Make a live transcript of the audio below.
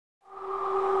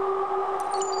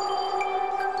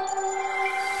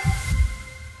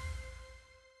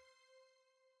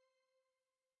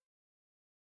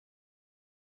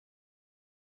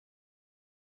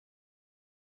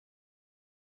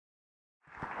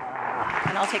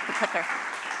I'll take the clicker.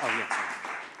 Oh, yes.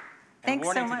 Thanks so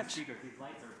warning to the much. speakers, these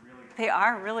lights are really... They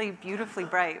are really beautifully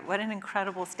bright. What an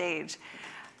incredible stage.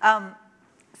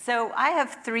 So I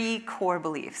have 3 core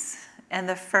beliefs. And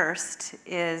the first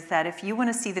is that if you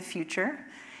want to see the future,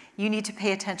 you need to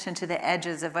pay attention to the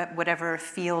edges of whatever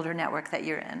field or network that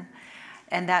you're in.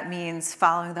 And that means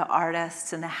following the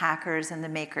artists and the hackers and the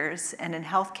makers. And in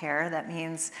healthcare, that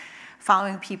means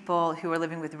following people who are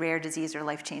living with rare disease or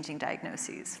life-changing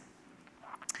diagnoses.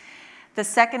 The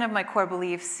second of my core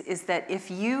beliefs is that if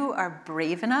you are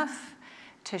brave enough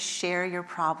to share your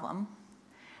problem,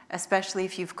 especially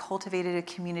if you've cultivated a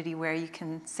community where you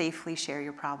can safely share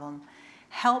your problem,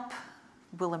 help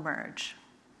will emerge.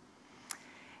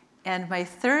 And my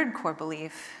third core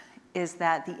belief is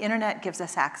that the internet gives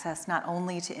us access not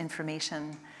only to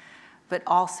information, but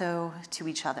also to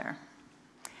each other.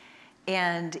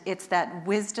 And it's that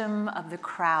wisdom of the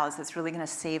crowds that's really going to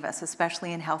save us,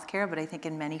 especially in healthcare, but I think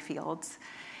in many fields.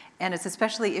 And it's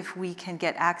especially if we can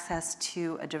get access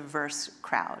to a diverse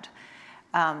crowd.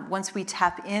 Once we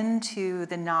tap into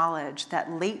the knowledge,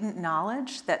 that latent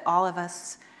knowledge that all of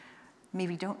us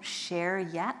maybe don't share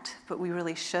yet, but we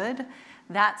really should,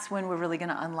 that's when we're really going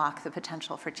to unlock the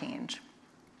potential for change.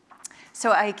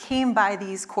 So I came by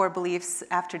these core beliefs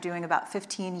after doing about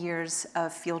 15 years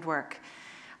of field work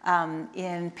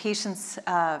in patients,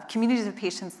 communities of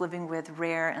patients living with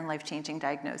rare and life-changing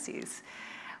diagnoses.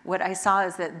 What I saw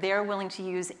is that they're willing to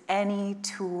use any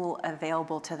tool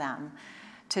available to them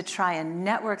to try and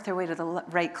network their way to the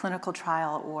right clinical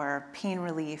trial or pain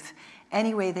relief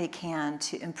any way they can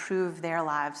to improve their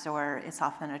lives, or it's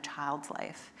often a child's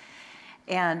life.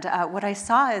 And what I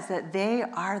saw is that they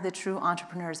are the true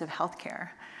entrepreneurs of healthcare.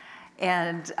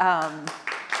 And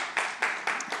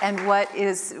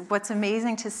what's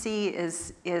amazing to see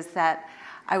is that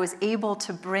I was able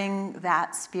to bring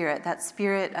that spirit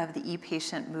of the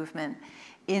e-patient movement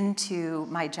into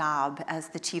my job as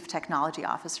the Chief Technology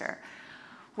Officer.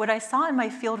 What I saw in my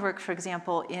fieldwork, for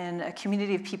example, in a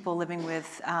community of people living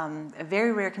with a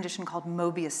very rare condition called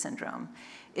Mobius syndrome,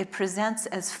 it presents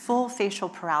as full facial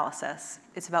paralysis.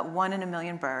 It's about 1 in a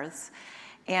million births.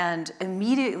 And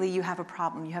immediately you have a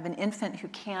problem. You have an infant who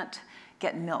can't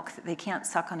get milk. They can't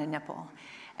suck on a nipple.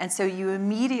 And so you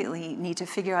immediately need to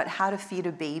figure out how to feed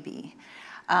a baby.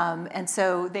 And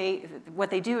so what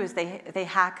they do is they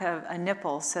hack a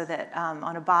nipple so that,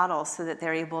 on a bottle so that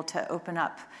they're able to open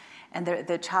up and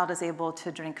the child is able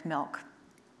to drink milk.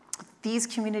 These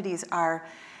communities are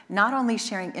not only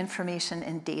sharing information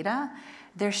and data,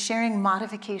 they're sharing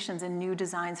modifications and new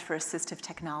designs for assistive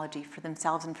technology for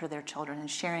themselves and for their children and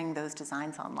sharing those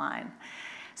designs online.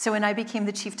 So when I became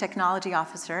the Chief Technology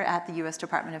Officer at the US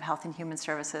Department of Health and Human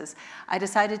Services, I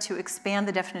decided to expand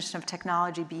the definition of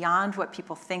technology beyond what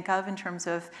people think of in terms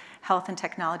of health and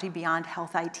technology, beyond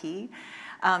health IT,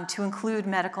 to include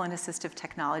medical and assistive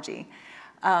technology.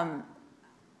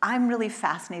 I'm really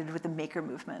fascinated with the maker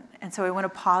movement. And so I want to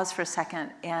pause for a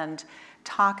second and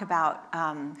talk about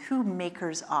who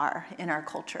makers are in our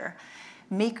culture.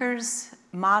 Makers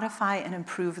modify and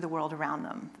improve the world around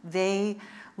them. They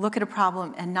look at a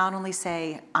problem and not only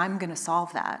say, I'm going to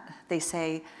solve that. They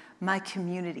say, my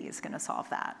community is going to solve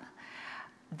that.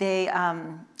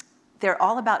 They're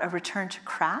all about a return to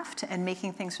craft and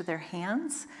making things with their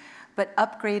hands, but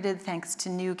upgraded thanks to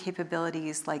new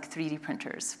capabilities like 3D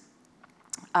printers.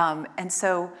 And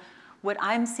so what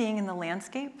I'm seeing in the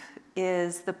landscape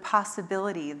is the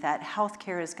possibility that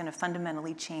healthcare is going to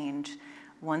fundamentally change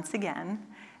once again,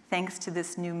 thanks to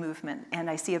this new movement. And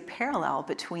I see a parallel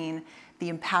between the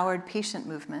empowered patient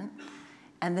movement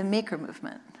and the maker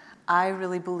movement. I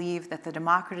really believe that the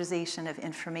democratization of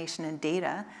information and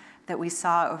data that we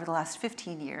saw over the last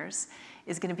 15 years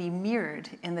is going to be mirrored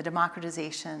in the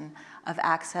democratization of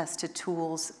access to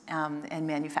tools and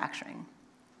manufacturing.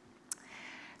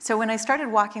 So when I started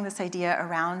walking this idea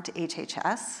around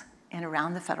HHS and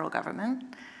around the federal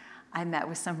government, I met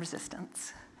with some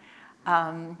resistance.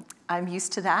 I'm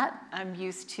used to that. I'm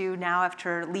used to now,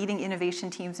 after leading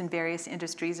innovation teams in various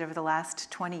industries over the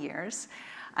last 20 years,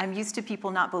 I'm used to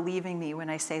people not believing me when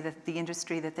I say that the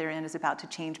industry that they're in is about to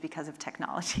change because of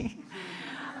technology.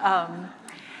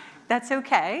 That's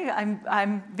okay.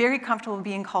 I'm very comfortable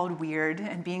being called weird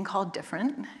and being called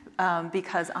different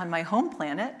because on my home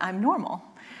planet, I'm normal.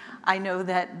 I know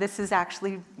that this is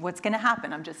actually what's going to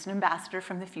happen. I'm just an ambassador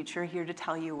from the future here to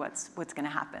tell you what's going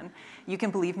to happen. You can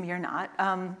believe me or not.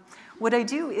 What I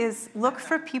do is look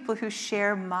for people who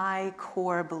share my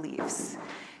core beliefs,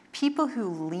 people who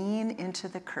lean into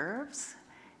the curves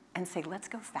and say, let's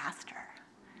go faster.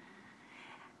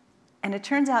 And it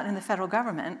turns out in the federal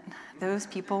government, those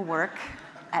people work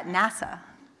at NASA.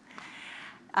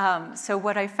 So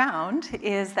what I found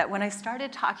is that when I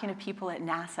started talking to people at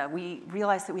NASA, we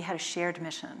realized that we had a shared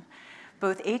mission.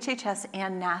 Both HHS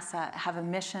and NASA have a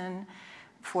mission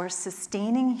for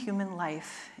sustaining human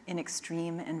life in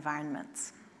extreme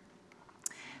environments.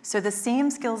 So the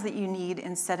same skills that you need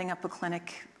in setting up a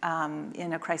clinic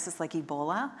in a crisis like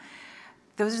Ebola,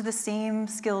 those are the same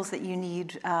skills that you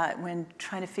need when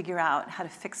trying to figure out how to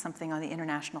fix something on the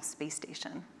International Space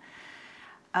Station.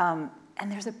 And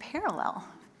there's a parallel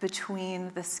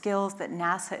between the skills that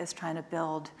NASA is trying to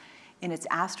build in its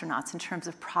astronauts in terms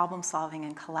of problem solving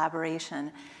and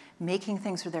collaboration, making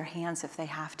things with their hands if they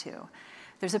have to.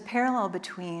 There's a parallel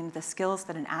between the skills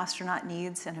that an astronaut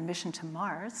needs in a mission to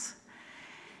Mars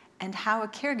and how a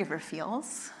caregiver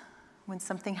feels when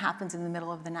something happens in the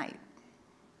middle of the night.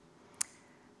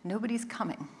 Nobody's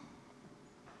coming.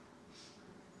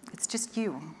 It's just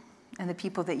you and the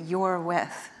people that you're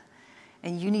with,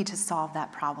 and you need to solve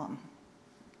that problem.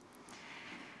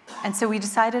 And so we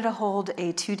decided to hold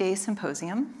a 2-day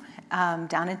symposium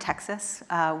down in Texas,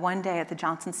 one day at the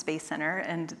Johnson Space Center,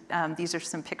 and these are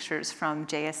some pictures from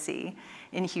JSC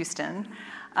in Houston.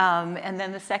 And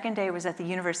then the second day was at the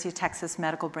University of Texas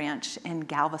Medical Branch in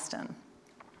Galveston.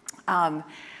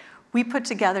 We put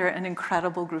together an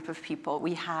incredible group of people.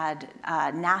 We had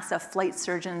NASA flight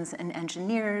surgeons and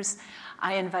engineers.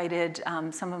 I invited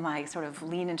some of my sort of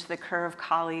lean into the curve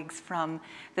colleagues from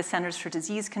the Centers for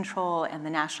Disease Control and the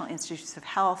National Institutes of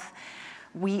Health.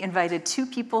 We invited 2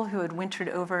 people who had wintered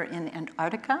over in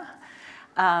Antarctica.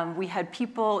 We had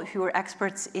people who were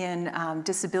experts in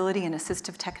disability and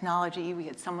assistive technology. We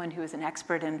had someone who was an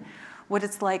expert in what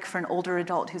it's like for an older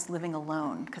adult who's living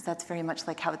alone, because that's very much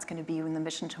like how it's going to be in the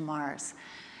mission to Mars.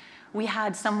 We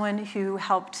had someone who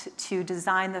helped to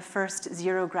design the first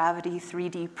zero-gravity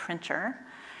 3D printer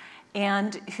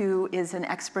and who is an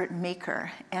expert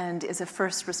maker and is a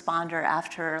first responder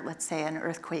after, let's say, an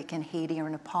earthquake in Haiti or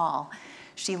Nepal.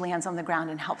 She lands on the ground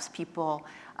and helps people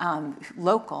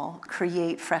local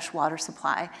create fresh water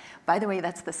supply. By the way,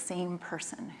 that's the same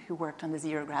person who worked on the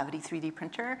zero-gravity 3D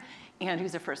printer and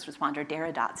who's a first responder,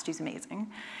 Dara Dotz. She's amazing.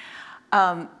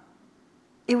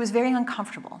 It was very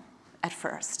uncomfortable at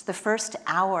first. The first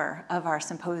hour of our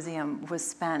symposium was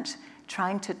spent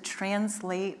trying to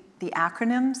translate the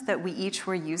acronyms that we each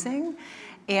were using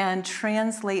and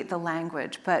translate the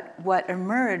language. But what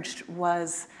emerged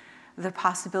was the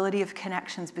possibility of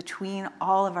connections between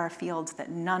all of our fields that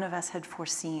none of us had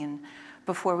foreseen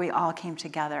before we all came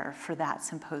together for that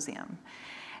symposium.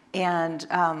 And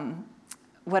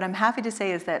what I'm happy to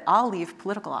say is that I'll leave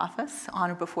political office on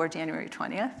or before January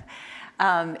 20th,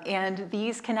 and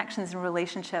these connections and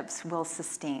relationships will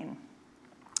sustain.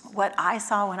 What I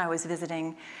saw when I was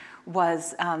visiting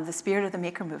was the spirit of the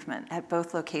maker movement at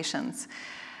both locations.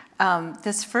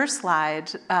 This first slide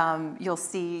you'll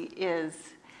see is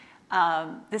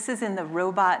this is in the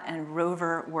Robot and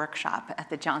Rover workshop at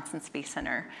the Johnson Space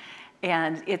Center.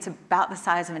 And it's about the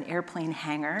size of an airplane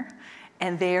hangar.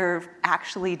 And they're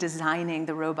actually designing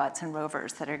the robots and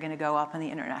rovers that are going to go up on the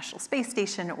International Space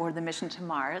Station or the mission to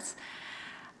Mars.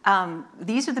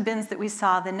 These are the bins that we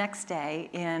saw the next day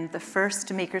in the first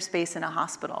makerspace in a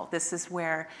hospital. This is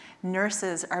where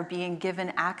nurses are being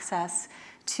given access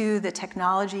to the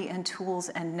technology and tools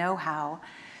and know-how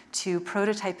to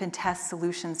prototype and test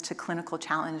solutions to clinical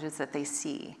challenges that they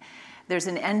see. There's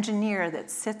an engineer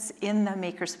that sits in the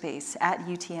makerspace at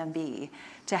UTMB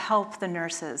to help the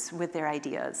nurses with their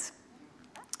ideas.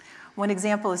 One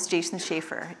example is Jason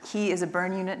Schaefer. He is a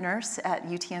burn unit nurse at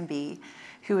UTMB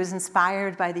who is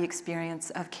inspired by the experience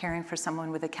of caring for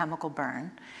someone with a chemical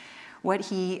burn. What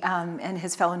he and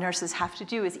his fellow nurses have to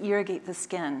do is irrigate the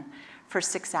skin for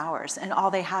 6 hours, and all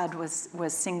they had was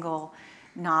single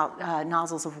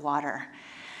nozzles of water.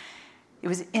 It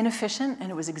was inefficient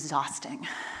and it was exhausting.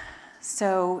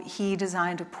 So he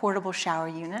designed a portable shower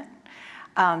unit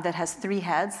that has 3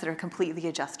 heads that are completely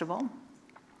adjustable.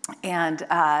 And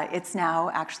it's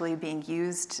now actually being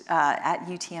used at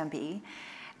UTMB.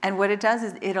 And what it does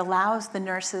is it allows the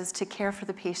nurses to care for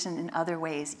the patient in other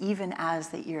ways, even as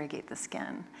they irrigate the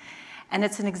skin. And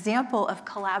it's an example of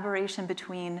collaboration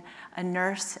between a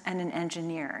nurse and an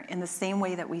engineer in the same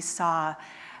way that we saw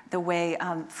the way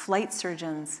flight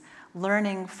surgeons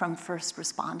learning from first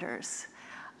responders.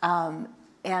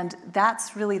 And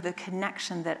that's really the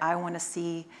connection that I want to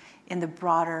see in the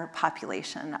broader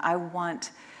population. I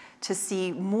want to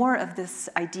see more of this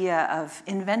idea of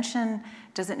invention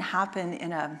doesn't happen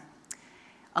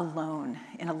alone,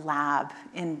 in a lab,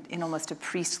 in almost a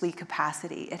priestly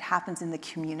capacity. It happens in the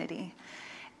community.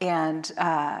 And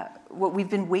what we've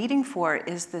been waiting for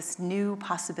is this new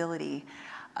possibility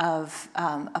of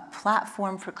a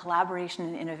platform for collaboration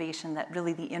and innovation that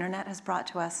really the internet has brought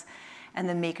to us and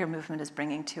the maker movement is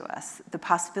bringing to us. The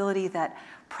possibility that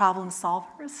problem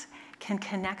solvers can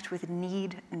connect with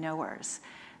need knowers,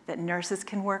 that nurses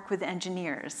can work with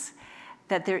engineers,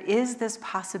 that there is this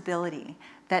possibility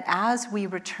that as we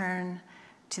return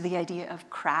to the idea of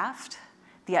craft,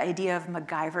 the idea of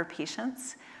MacGyver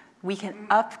patients, we can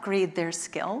upgrade their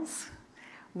skills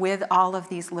with all of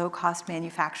these low-cost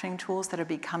manufacturing tools that are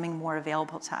becoming more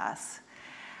available to us.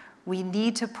 We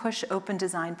need to push open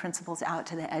design principles out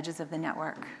to the edges of the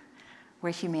network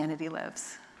where humanity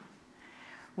lives.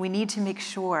 We need to make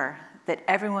sure that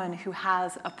everyone who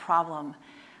has a problem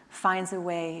finds a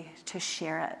way to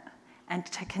share it and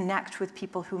to connect with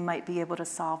people who might be able to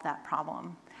solve that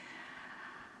problem.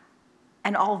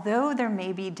 And although there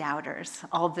may be doubters,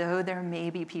 although there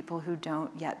may be people who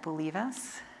don't yet believe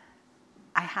us,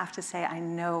 I have to say I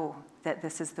know that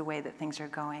this is the way that things are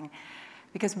going.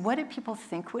 Because what did people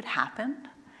think would happen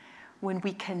when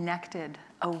we connected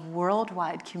a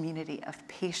worldwide community of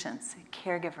patients,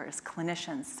 caregivers,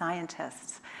 clinicians,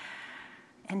 scientists,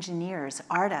 engineers,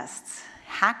 artists,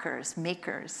 hackers,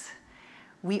 makers?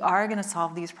 We are going to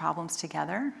solve these problems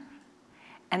together,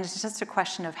 and it's just a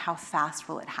question of how fast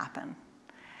will it happen.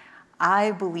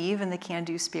 I believe in the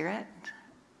can-do spirit.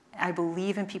 I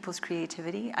believe in people's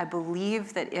creativity. I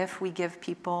believe that if we give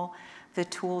people the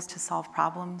tools to solve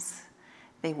problems,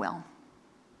 they will.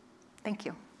 Thank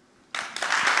you.